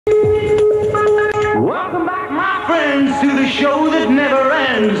to the show that never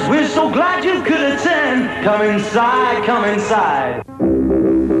ends. We're so glad you could attend. Come inside, come inside.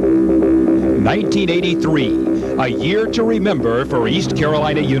 1983, a year to remember for East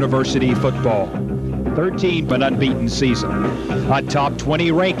Carolina University football. 13 but unbeaten season, a top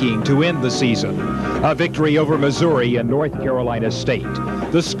 20 ranking to end the season, a victory over Missouri and North Carolina State,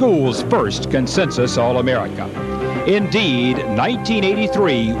 the school's first consensus All-America. Indeed,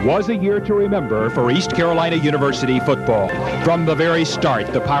 1983 was a year to remember for East Carolina University football. From the very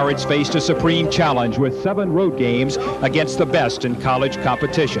start, the Pirates faced a supreme challenge with 7 road games against the best in college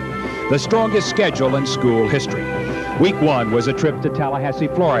competition, the strongest schedule in school history. Week 1 was a trip to Tallahassee,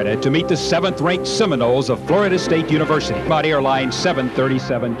 Florida to meet the 7th-ranked Seminoles of Florida State University by Airlines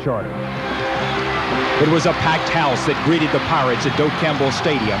 737 charter. It was a packed house that greeted the Pirates at Doak Campbell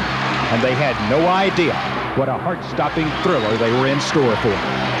Stadium, and they had no idea what a heart-stopping thriller they were in store for.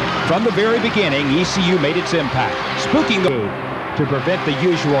 From the very beginning, ECU made its impact, spooking the game to prevent the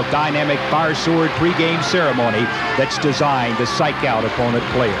usual dynamic fire sword pregame ceremony that's designed to psych out opponent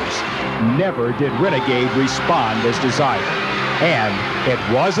players. Never did Renegade respond as desired, and it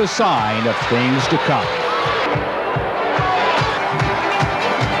was a sign of things to come.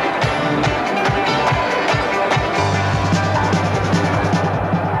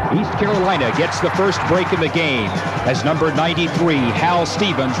 East Carolina gets the first break in the game as number 93, Hal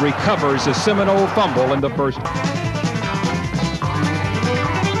Stevens, recovers a Seminole fumble in the first.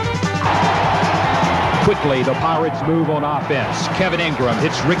 Quickly, the Pirates move on offense. Kevin Ingram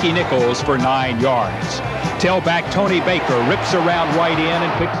hits Ricky Nichols for 9 yards. Tailback Tony Baker rips around right in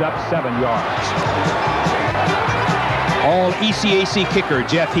and picks up 7 yards. All-ECAC kicker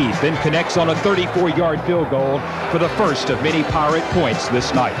Jeff Heath then connects on a 34-yard field goal for the first of many Pirate points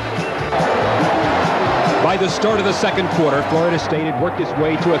this night. By the start of the second quarter, Florida State had worked its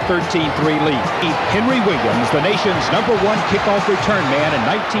way to a 13-3 lead. Henry Williams, the nation's #1 kickoff return man in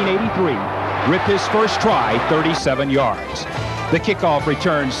 1983, ripped his first try 37 yards. The kickoff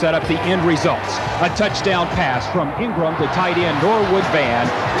return set up the end results. A touchdown pass from Ingram to tight end Norwood Van,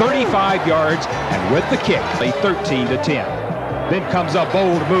 35 yards, and with the kick, a 13-10. Then comes a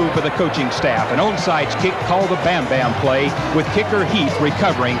bold move by the coaching staff, an onside kick called the Bam Bam play, with kicker Heath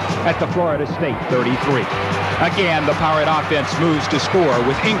recovering at the Florida State 33. Again, the Pirate offense moves to score,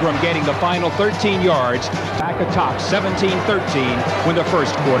 with Ingram getting the final 13 yards, back atop 17-13 when the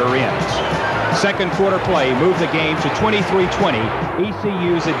first quarter ends. Second quarter play moved the game to 23-20,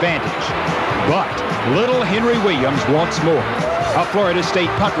 ECU's advantage. But little Henry Williams wants more. A Florida State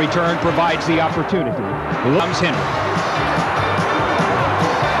punt return provides the opportunity. Comes Henry.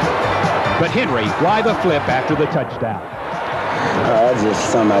 But Henry, why the flip after the touchdown? That's just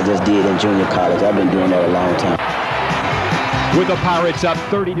something I just did in junior college. I've been doing that a long time. With the Pirates up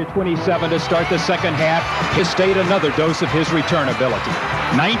 30-27 to start the second half, his State another dose of his return ability.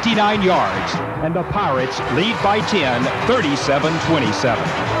 99 yards, and the Pirates lead by 10, 37-27.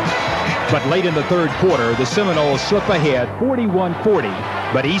 But late in the third quarter, the Seminoles slip ahead 41-40,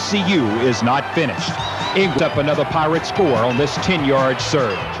 but ECU is not finished. Ingram up another Pirate score on this 10-yard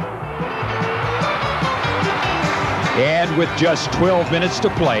surge. And with just 12 minutes to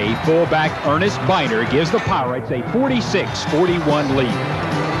play, fullback Ernest Biner gives the Pirates a 46-41 lead.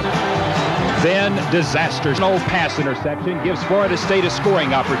 Then disaster. No pass interception gives Florida State a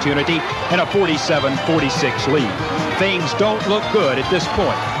scoring opportunity and a 47-46 lead. Things don't look good at this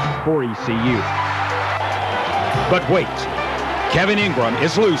point for ECU. But wait, Kevin Ingram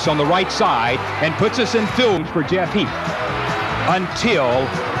is loose on the right side and puts us in field for Jeff Heath until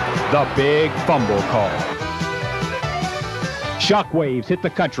the big fumble call. Shockwaves hit the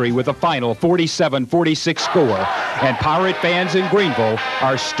country with a final 47-46 score, and Pirate fans in Greenville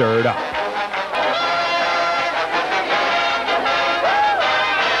are stirred up.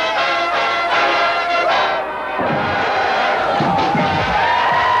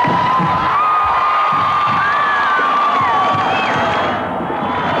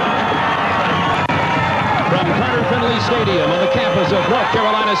 From Carter Finley Stadium on the campus of North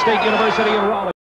Carolina State University in Raleigh.